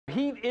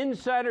Heat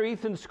insider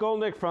Ethan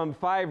Skolnick from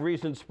 5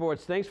 Reasons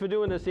Sports. Thanks for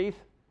doing this, Heath.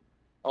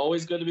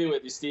 Always good to be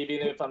with you, Steve,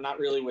 even if I'm not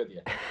really with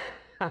you.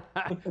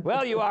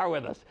 Well, you are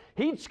with us.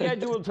 Heat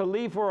scheduled to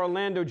leave for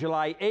Orlando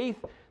July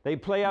 8th. They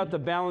play out the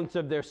balance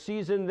of their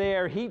season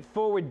there. Heat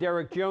forward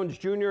Derek Jones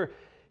Jr.,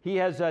 he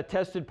has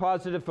tested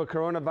positive for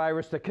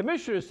coronavirus. The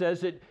commissioner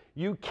says that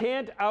you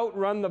can't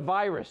outrun the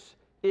virus.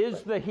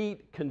 Is the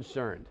Heat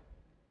concerned?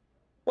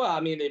 Well,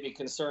 I mean, they'd be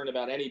concerned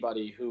about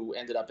anybody who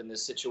ended up in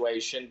this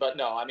situation. But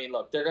no, I mean,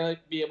 look, they're going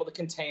to be able to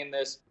contain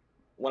this.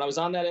 When I was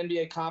on that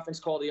NBA conference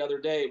call the other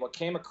day, what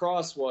came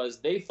across was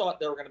they thought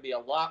there were going to be a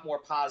lot more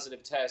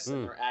positive tests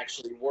than there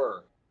actually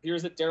were.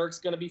 Here's that Derek's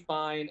going to be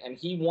fine, and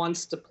he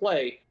wants to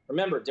play.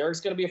 Remember, Derek's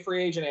going to be a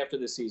free agent after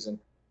this season.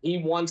 He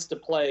wants to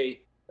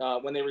play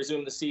when they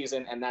resume the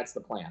season, and that's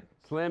the plan.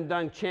 Slam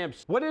dunk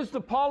champs. What is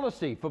the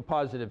policy for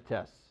positive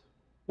tests?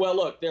 Well,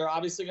 look, they're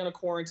obviously going to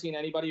quarantine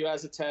anybody who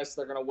has a test.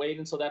 They're going to wait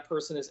until that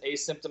person is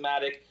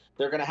asymptomatic.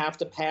 They're going to have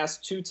to pass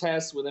 2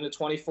 tests within a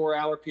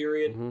 24-hour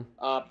period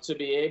to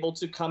be able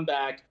to come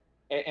back.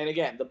 And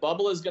again, the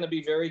bubble is going to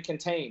be very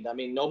contained. I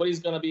mean, nobody's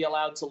going to be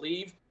allowed to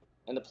leave,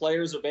 and the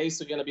players are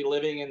basically going to be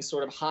living in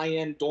sort of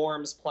high-end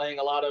dorms, playing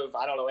a lot of,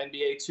 I don't know,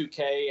 NBA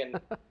 2K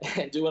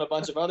and doing a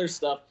bunch of other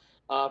stuff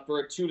for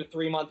a 2 to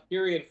 3 month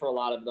period for a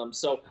lot of them.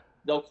 So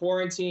they'll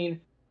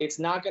quarantine. It's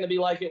not going to be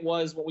like it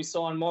was what we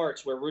saw in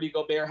March, where Rudy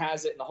Gobert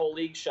has it and the whole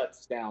league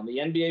shuts down. The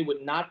NBA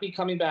would not be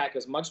coming back.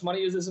 As much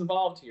money as is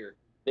involved here,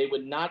 they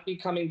would not be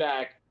coming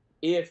back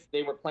if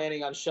they were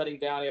planning on shutting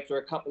down after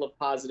a couple of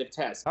positive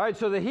tests. All right,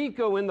 so the Heat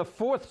go in the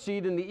 4th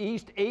seed in the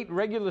East, 8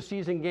 regular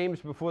season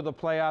games before the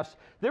playoffs.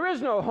 There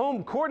is no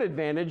home court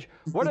advantage.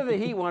 What do the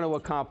Heat want to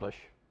accomplish?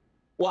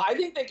 Well, I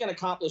think they can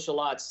accomplish a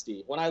lot,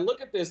 Steve. When I look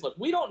at this, look,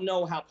 we don't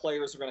know how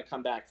players are going to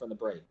come back from the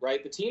break,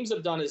 right? The teams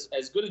have done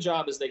as good a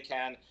job as they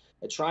can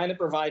at trying to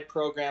provide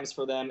programs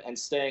for them and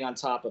staying on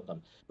top of them.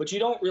 But you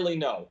don't really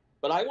know.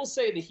 But I will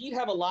say the Heat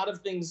have a lot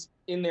of things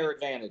in their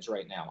advantage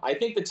right now. I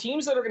think the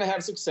teams that are going to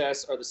have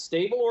success are the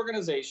stable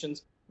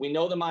organizations. We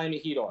know the Miami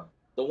Heat are.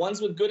 The ones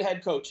with good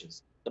head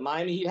coaches. The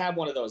Miami Heat have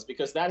one of those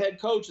because that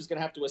head coach is going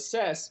to have to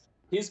assess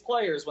his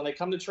players when they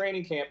come to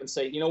training camp and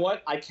say, you know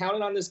what, I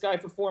counted on this guy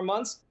for 4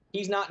 months.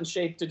 He's not in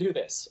shape to do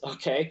this,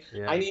 okay?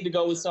 Yeah. I need to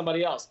go with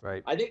somebody else.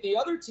 Right. I think the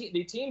other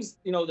the teams,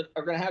 that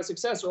are going to have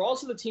success are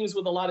also the teams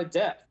with a lot of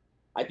depth.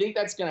 I think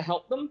that's going to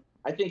help them.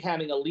 I think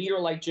having a leader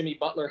like Jimmy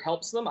Butler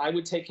helps them. I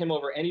would take him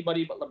over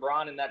anybody but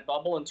LeBron in that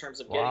bubble in terms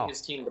of getting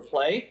his team to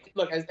play.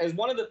 Look, as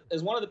one of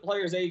the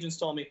players' agents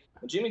told me,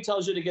 when Jimmy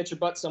tells you to get your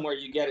butt somewhere,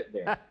 you get it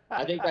there.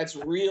 I think that's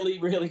really,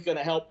 really going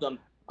to help them.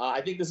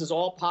 I think this is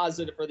all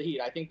positive for the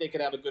Heat. I think they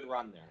could have a good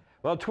run there.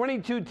 Well,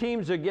 22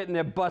 teams are getting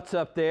their butts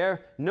up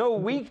there. No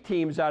weak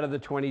teams out of the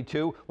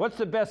 22. What's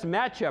the best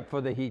matchup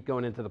for the Heat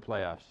going into the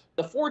playoffs?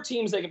 The 4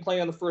 teams they can play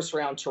in the first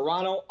round: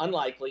 Toronto,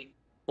 unlikely;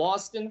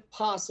 Boston,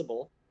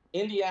 possible;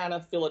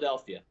 Indiana,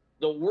 Philadelphia.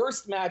 The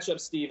worst matchup,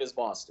 Steve, is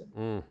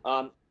Boston.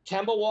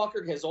 Kemba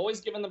Walker has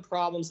always given them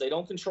problems. They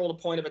don't control the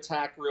point of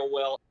attack real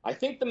well. I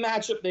think the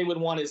matchup they would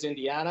want is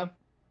Indiana.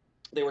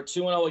 They were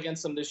 2-0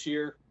 against them this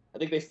year. I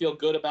think they feel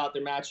good about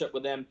their matchup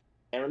with them.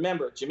 And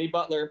remember, Jimmy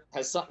Butler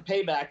has something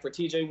payback for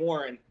TJ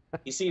Warren.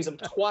 He sees him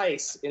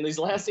twice in these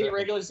last 8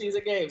 regular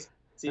season games.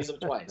 Sees him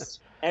twice.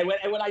 And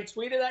when I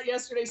tweeted that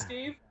yesterday,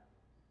 Steve,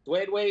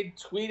 Dwayne Wade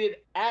tweeted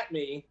at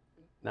me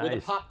with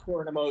a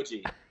popcorn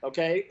emoji.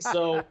 Okay,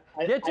 so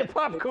get your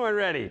popcorn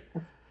ready.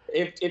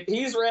 If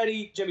he's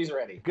ready, Jimmy's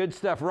ready. Good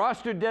stuff.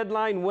 Roster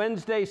deadline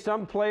Wednesday.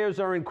 Some players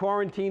are in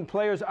quarantine.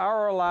 Players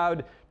are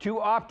allowed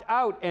to opt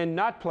out and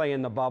not play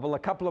in the bubble. A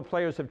couple of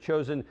players have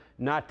chosen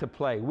not to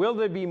play. Will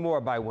there be more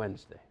by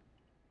Wednesday?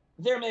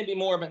 There may be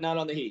more, but not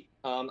on the Heat.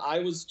 I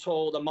was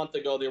told a month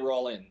ago they were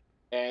all in,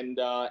 and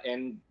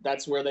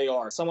that's where they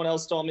are. Someone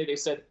else told me, they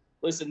said,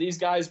 listen, these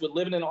guys would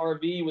live in an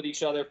RV with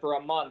each other for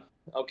a month,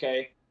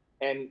 okay,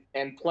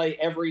 and play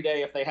every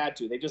day if they had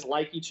to. They just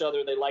like each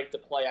other. They like to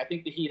play. I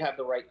think the Heat have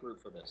the right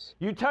group for this.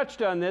 You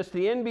touched on this.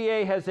 The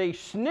NBA has a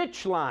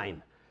snitch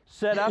line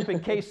set up in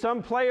case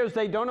some players,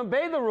 they don't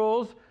obey the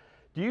rules.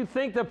 Do you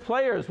think the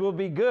players will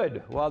be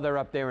good while they're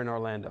up there in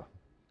Orlando?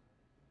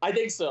 I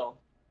think so.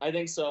 I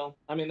think so.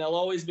 I mean, there'll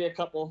always be a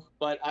couple,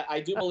 but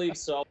I do believe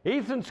so.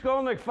 Ethan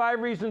Skolnick,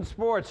 5 Reasons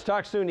Sports.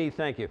 Talk soon, Heath.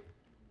 Thank you.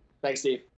 Thanks, Steve.